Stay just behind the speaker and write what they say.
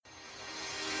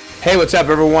Hey, what's up,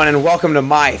 everyone, and welcome to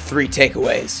my 3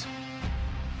 takeaways.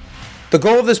 The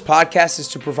goal of this podcast is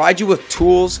to provide you with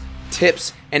tools,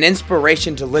 tips, and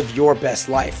inspiration to live your best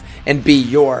life and be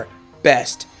your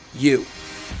best you.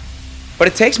 But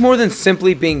it takes more than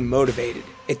simply being motivated.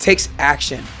 It takes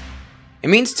action.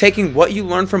 It means taking what you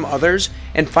learn from others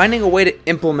and finding a way to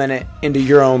implement it into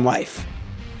your own life.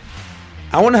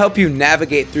 I want to help you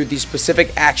navigate through these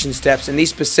specific action steps and these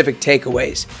specific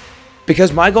takeaways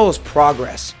because my goal is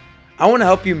progress. I want to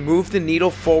help you move the needle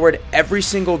forward every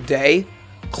single day,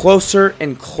 closer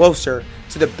and closer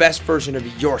to the best version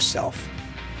of yourself.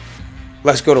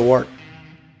 Let's go to work.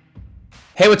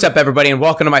 Hey, what's up, everybody, and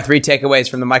welcome to my 3 takeaways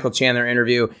from the Michael Chandler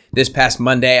interview this past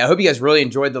Monday. I hope you guys really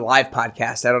enjoyed the live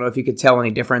podcast. I don't know if you could tell any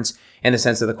difference in the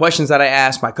sense of the questions that I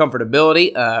asked, my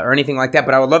comfortability, or anything like that,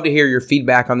 but I would love to hear your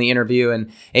feedback on the interview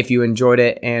and if you enjoyed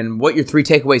it and what your 3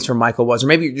 takeaways from Michael was, or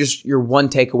maybe just your one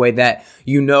takeaway that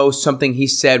you know something he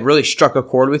said really struck a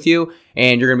chord with you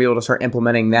and you're going to be able to start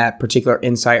implementing that particular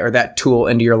insight or that tool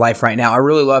into your life right now. I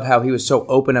really love how he was so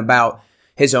open about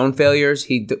his own failures.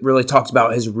 He really talks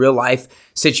about his real life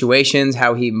situations,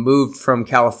 how he moved from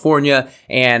California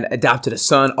and adopted a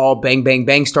son, all bang, bang,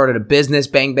 bang, started a business,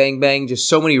 bang, bang, bang. Just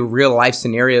so many real life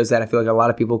scenarios that I feel like a lot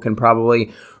of people can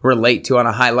probably relate to on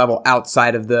a high level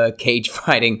outside of the cage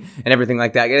fighting and everything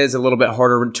like that. It is a little bit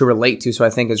harder to relate to. So I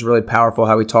think it's really powerful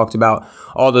how he talked about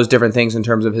all those different things in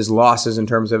terms of his losses, in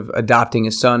terms of adopting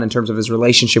his son, in terms of his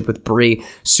relationship with Bree.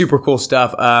 Super cool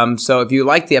stuff. So if you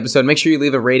liked the episode, make sure you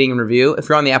leave a rating and review. If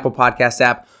you're on the Apple Podcast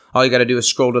app, all you got to do is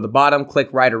scroll to the bottom, click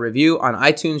write a review. On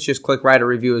iTunes, just click write a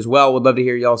review as well. Would love to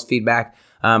hear y'all's feedback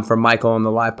from Michael on the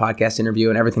live podcast interview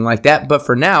and everything like that. But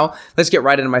for now, let's get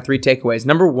right into my 3 takeaways.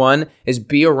 Number 1 is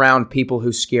be around people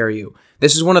who scare you.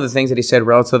 This is one of the things that he said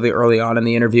relatively early on in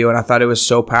the interview, and I thought it was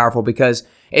so powerful because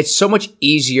it's so much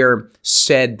easier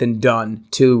said than done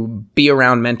to be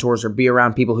around mentors or be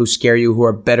around people who scare you, who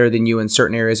are better than you in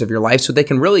certain areas of your life, so they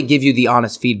can really give you the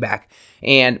honest feedback.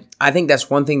 And I think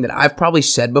that's one thing that I've probably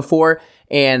said before,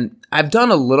 and I've done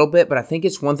a little bit, but I think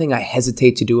it's one thing I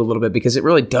hesitate to do a little bit because it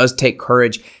really does take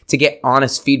courage to get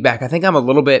honest feedback. I think I'm a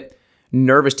little bit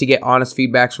nervous to get honest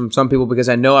feedbacks from some people because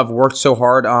I know I've worked so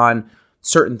hard on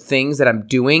certain things that I'm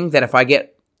doing that if I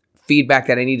get feedback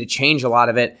that I need to change a lot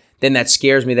of it, then that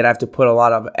scares me that I have to put a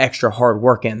lot of extra hard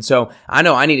work in. So I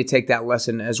know I need to take that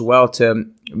lesson as well to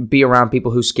be around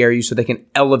people who scare you so they can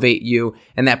elevate you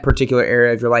in that particular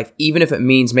area of your life, even if it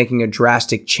means making a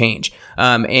drastic change.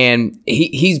 And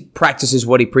he practices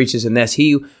what he preaches in this.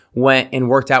 He went and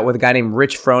worked out with a guy named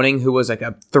Rich Froning, who was like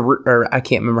I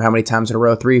can't remember how many times in a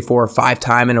row, 3, 4, 5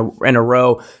 times in a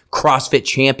row CrossFit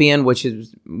champion, which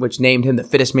named him the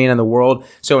fittest man in the world.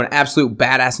 So an absolute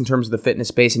badass in terms of the fitness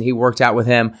space. And he worked out with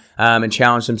him and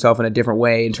challenged himself in a different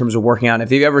way in terms of working out. And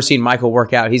if you've ever seen Michael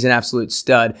work out, he's an absolute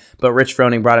stud. But Rich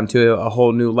Froning brought him to a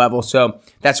whole new level. So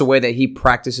that's a way that he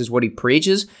practices what he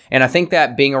preaches. And I think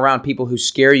that being around people who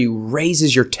scare you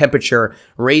raises your temperature,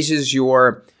 raises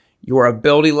your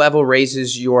ability level,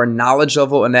 raises your knowledge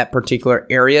level in that particular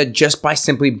area just by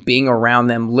simply being around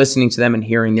them, listening to them, and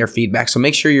hearing their feedback. So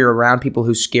make sure you're around people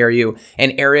who scare you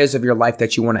in areas of your life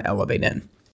that you want to elevate in.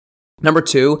 Number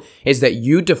 2 is that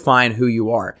you define who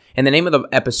you are. And the name of the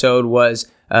episode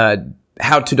was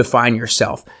How to Define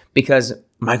Yourself, because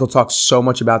Michael talks so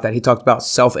much about that. He talked about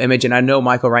self-image, and I know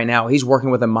Michael right now, he's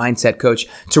working with a mindset coach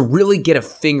to really get a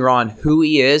finger on who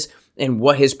he is and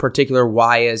what his particular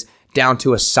why is, down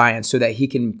to a science, so that he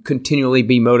can continually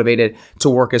be motivated to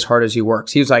work as hard as he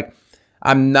works. He was like,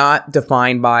 I'm not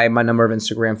defined by my number of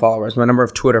Instagram followers, my number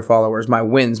of Twitter followers, my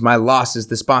wins, my losses,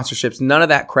 the sponsorships. None of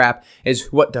that crap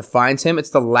is what defines him. It's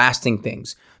the lasting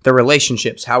things, the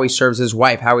relationships, how he serves his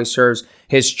wife, how he serves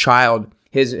his child,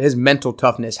 his mental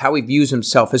toughness, how he views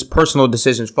himself, his personal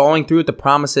decisions, following through with the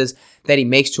promises that he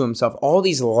makes to himself. All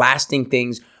these lasting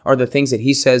things are the things that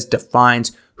he says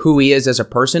defines who he is as a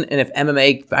person. And if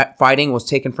MMA fighting was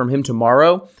taken from him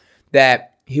tomorrow,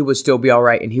 that he would still be all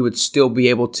right and he would still be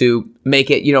able to make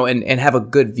it, and have a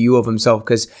good view of himself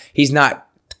because he's not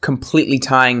completely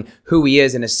tying who he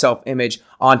is and his self-image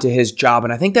onto his job.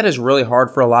 And I think that is really hard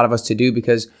for a lot of us to do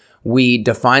because we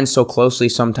define so closely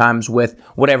sometimes with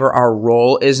whatever our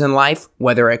role is in life,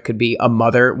 whether it could be a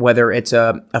mother, whether it's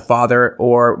a father,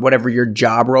 or whatever your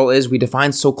job role is. We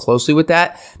define so closely with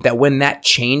that when that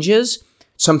changes,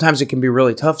 sometimes it can be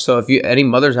really tough. So if any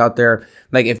mothers out there,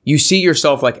 like if you see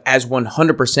yourself like as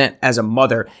 100% as a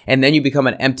mother and then you become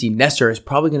an empty nester, it's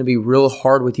probably going to be real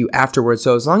hard with you afterwards.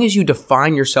 So as long as you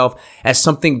define yourself as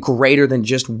something greater than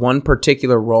just one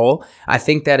particular role, I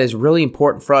think that is really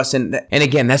important for us. And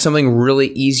again, that's something really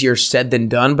easier said than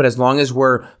done. But as long as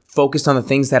we're focused on the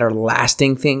things that are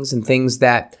lasting things and things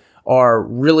that are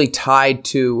really tied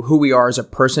to who we are as a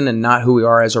person and not who we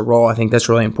are as a role. I think that's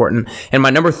really important. And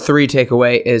my number 3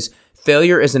 takeaway is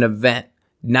failure is an event,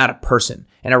 not a person.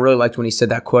 And I really liked when he said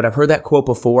that quote. I've heard that quote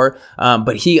before,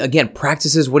 but he, again,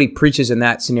 practices what he preaches in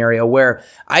that scenario where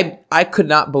I could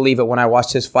not believe it when I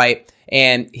watched his fight.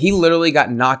 And he literally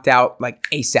got knocked out like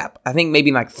ASAP. I think maybe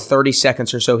in like 30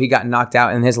 seconds or so, he got knocked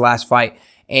out in his last fight.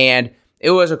 And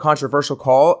it was a controversial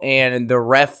call. And the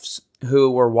refs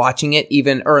who were watching it,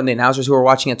 and the announcers who were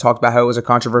watching it talked about how it was a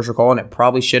controversial call and it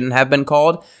probably shouldn't have been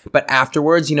called. But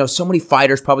afterwards, so many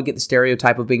fighters probably get the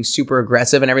stereotype of being super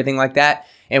aggressive and everything like that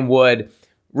and would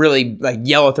really like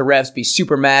yell at the refs, be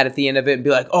super mad at the end of it and be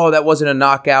like, oh, that wasn't a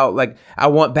knockout. Like, I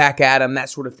want back at him, that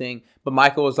sort of thing. But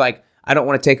Michael was like, I don't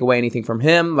want to take away anything from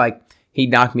him. Like, he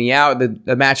knocked me out.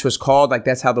 The match was called. Like,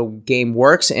 that's how the game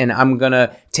works. And I'm going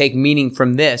to take meaning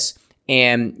from this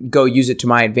and go use it to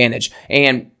my advantage.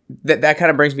 And that kind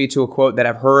of brings me to a quote that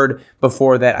I've heard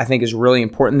before that I think is really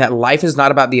important, that life is not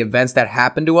about the events that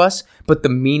happen to us, but the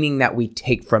meaning that we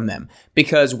take from them.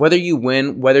 Because whether you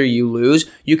win, whether you lose,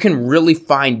 you can really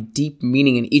find deep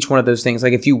meaning in each one of those things.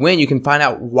 Like if you win, you can find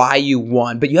out why you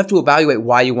won, but you have to evaluate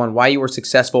why you won, why you were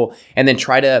successful, and then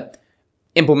try to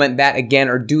implement that again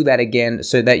or do that again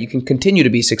so that you can continue to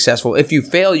be successful. If you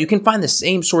fail, you can find the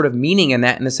same sort of meaning in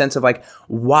that, in the sense of like,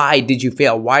 why did you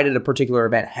fail? Why did a particular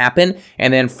event happen?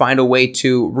 And then find a way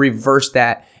to reverse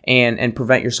that and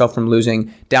prevent yourself from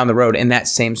losing down the road in that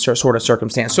same sort of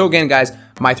circumstance. So again, guys,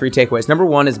 my 3 takeaways. Number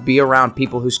 1 is be around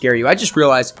people who scare you. I just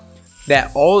realized that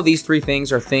all of these 3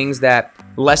 things are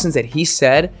lessons that he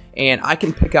said, and I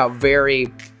can pick out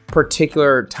very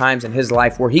particular times in his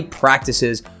life where he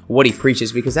practices what he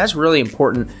preaches, because that's really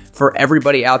important for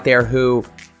everybody out there who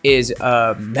is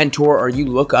a mentor or you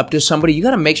look up to somebody. You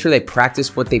got to make sure they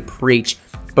practice what they preach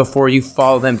before you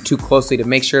follow them too closely, to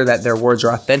make sure that their words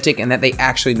are authentic and that they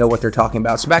actually know what they're talking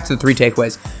about. So back to the 3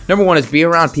 takeaways. Number 1 is be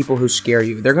around people who scare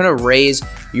you. They're going to raise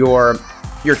your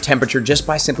temperature just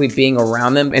by simply being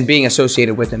around them and being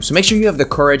associated with them. So make sure you have the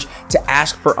courage to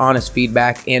ask for honest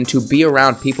feedback and to be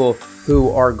around people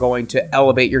who are going to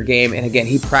elevate your game. And again,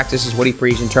 he practices what he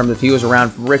preached in terms of he was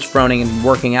around Rich Froning and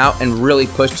working out and really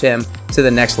pushed him to the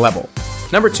next level.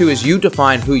 Number 2 is you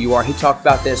define who you are. He talked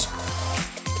about this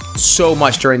so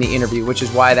much during the interview, which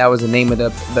is why that was the name of the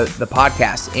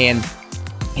podcast. And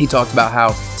he talked about how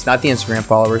it's not the Instagram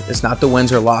followers, it's not the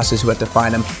wins or losses who have to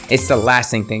define him, it's the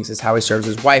lasting things. It's how he serves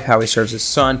his wife, how he serves his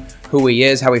son, who he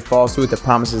is, how he follows through with the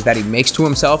promises that he makes to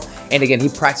himself. And again, he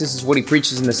practices what he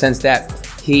preaches in the sense that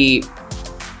he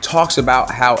talks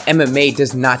about how MMA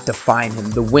does not define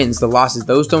him. The wins, the losses,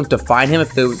 those don't define him.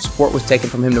 If the sport was taken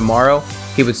from him tomorrow,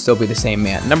 he would still be the same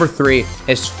man. Number 3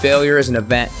 is failure is an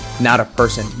event, not a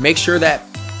person. Make sure that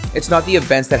it's not the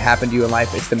events that happen to you in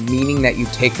life, it's the meaning that you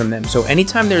take from them. So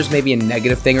anytime there's maybe a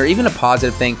negative thing or even a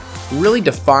positive thing, really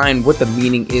define what the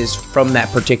meaning is from that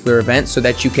particular event so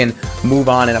that you can move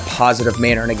on in a positive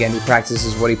manner. And again, he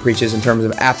practices what he preaches in terms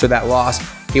of after that loss.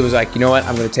 He was like, you know what,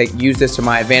 I'm going to use this to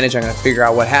my advantage. I'm going to figure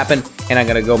out what happened, and I'm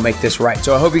going to go make this right.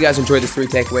 So I hope you guys enjoyed this 3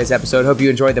 takeaways episode. Hope you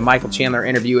enjoyed the Michael Chandler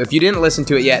interview. If you didn't listen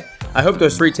to it yet, I hope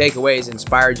those 3 takeaways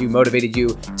inspired you, motivated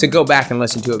you to go back and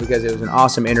listen to it, because it was an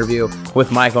awesome interview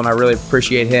with Michael, and I really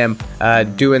appreciate him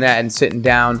doing that and sitting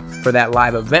down for that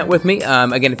live event with me.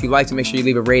 Again, if you'd like to, make sure you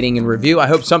leave a rating and review. I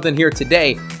hope something here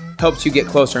today helps you get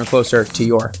closer and closer to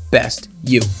your best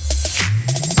you.